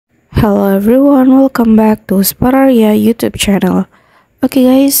Hello everyone, welcome back to Spararia YouTube channel. Okay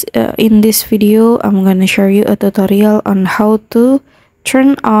guys, in this video I'm gonna show you a tutorial on how to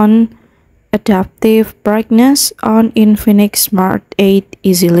turn on adaptive brightness on Infinix Smart 8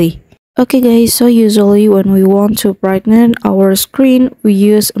 easily. Okay guys, so usually when we want to brighten our screen, we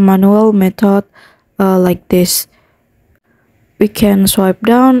use a manual method like this. We can swipe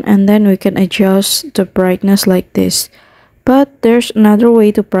down and then we can adjust the brightness like this. But there's another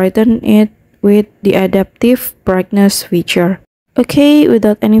way to brighten it with the adaptive brightness feature. Okay,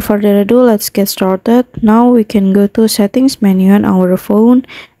 without any further ado, let's get started. Now we can go to settings menu on our phone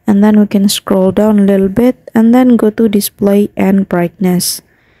and then we can scroll down a little bit and then go to display and brightness.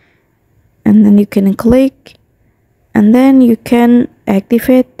 And then you can click and then you can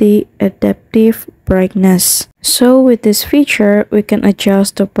activate the adaptive brightness. So with this feature, we can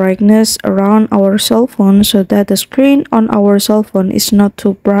adjust the brightness around our cell phone so that the screen on our cell phone is not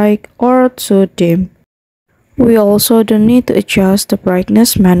too bright or too dim. We also don't need to adjust the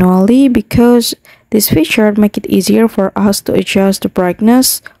brightness manually because this feature makes it easier for us to adjust the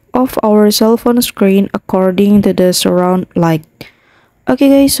brightness of our cell phone screen according to the surround light. Okay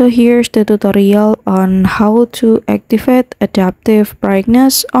guys, so here's the tutorial on how to activate adaptive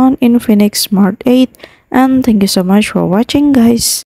brightness on Infinix Smart 8, and thank you so much for watching guys.